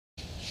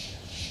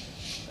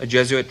a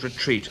Jesuit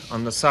retreat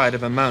on the side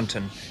of a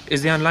mountain,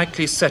 is the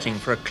unlikely setting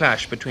for a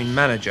clash between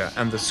manager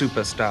and the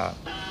superstar.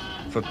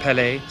 For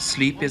Pelé,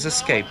 sleep is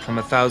escape from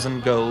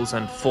 1,000 goals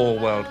and 4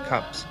 World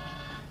Cups.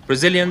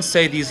 Brazilians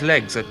say these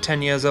legs are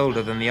 10 years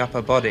older than the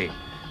upper body,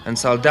 and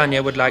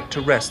Saldanha would like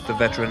to rest the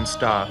veteran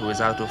star who is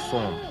out of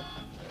form.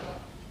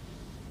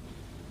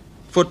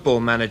 Football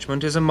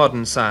management is a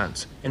modern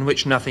science in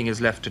which nothing is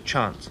left to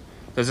chance.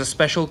 There's a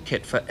special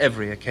kit for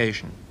every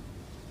occasion.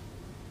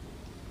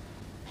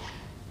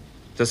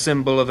 The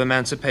symbol of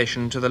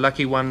emancipation to the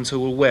lucky ones who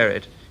will wear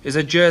it is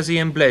a jersey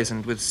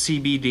emblazoned with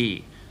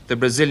CBD, the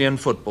Brazilian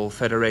Football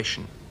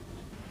Federation.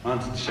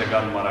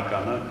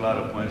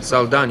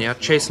 Saldanha,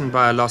 chastened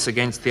by a loss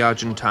against the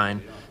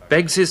Argentine,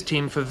 begs his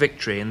team for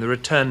victory in the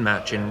return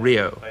match in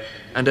Rio,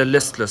 and a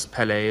listless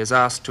Pelé is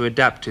asked to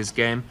adapt his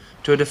game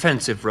to a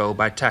defensive role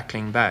by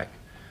tackling back.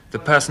 The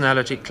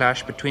personality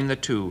clash between the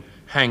two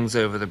hangs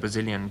over the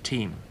Brazilian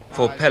team.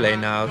 For Pelé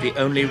now, the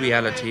only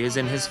reality is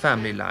in his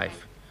family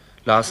life.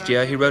 Last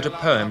year he wrote a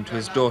poem to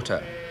his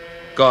daughter.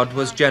 God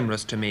was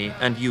generous to me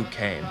and you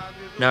came.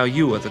 Now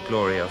you are the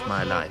glory of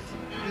my life.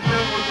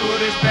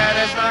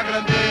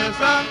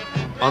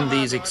 On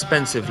these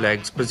expensive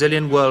legs,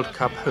 Brazilian World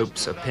Cup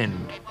hopes are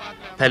pinned.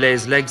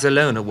 Pelé's legs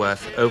alone are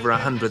worth over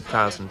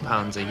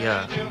 £100,000 a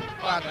year.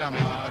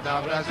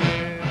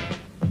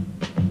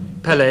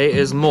 Pelé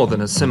is more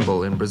than a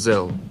symbol in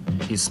Brazil.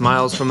 He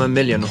smiles from 1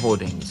 million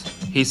hoardings.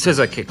 He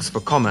scissor kicks for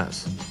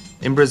commerce.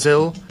 In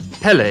Brazil,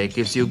 Pelé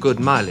gives you good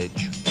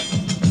mileage.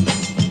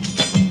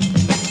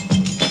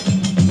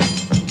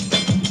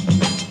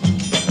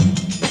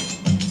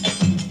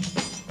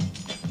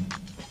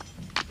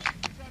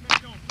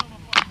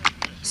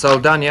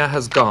 Saldanha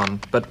has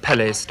gone, but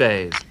Pelé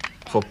stays.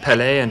 For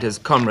Pelé and his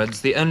comrades,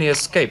 the only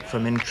escape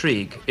from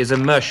intrigue is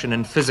immersion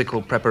in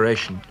physical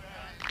preparation.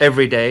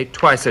 Every day,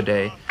 twice a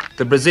day,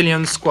 the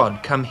Brazilian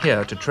squad come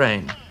here to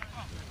train.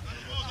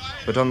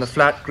 But on the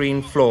flat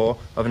green floor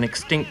of an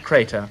extinct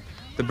crater,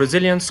 the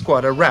Brazilian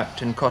squad are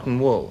wrapped in cotton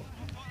wool.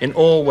 In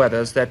all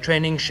weathers, their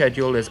training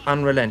schedule is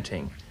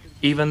unrelenting.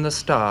 Even the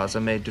stars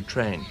are made to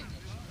train.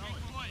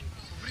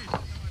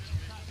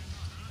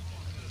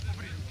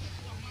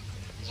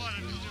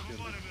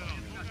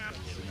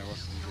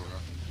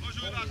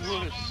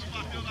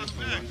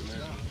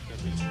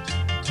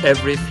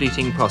 Every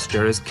fleeting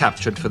posture is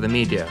captured for the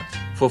media.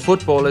 For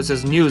football is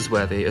as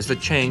newsworthy as the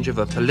change of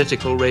a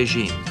political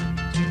regime.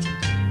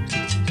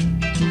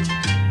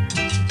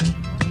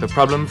 The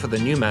problem for the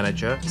new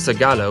manager,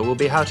 Zagallo, will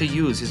be how to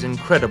use his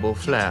incredible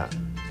flair.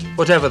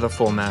 Whatever the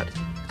format,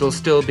 it'll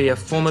still be a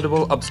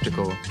formidable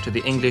obstacle to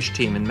the English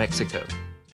team in Mexico.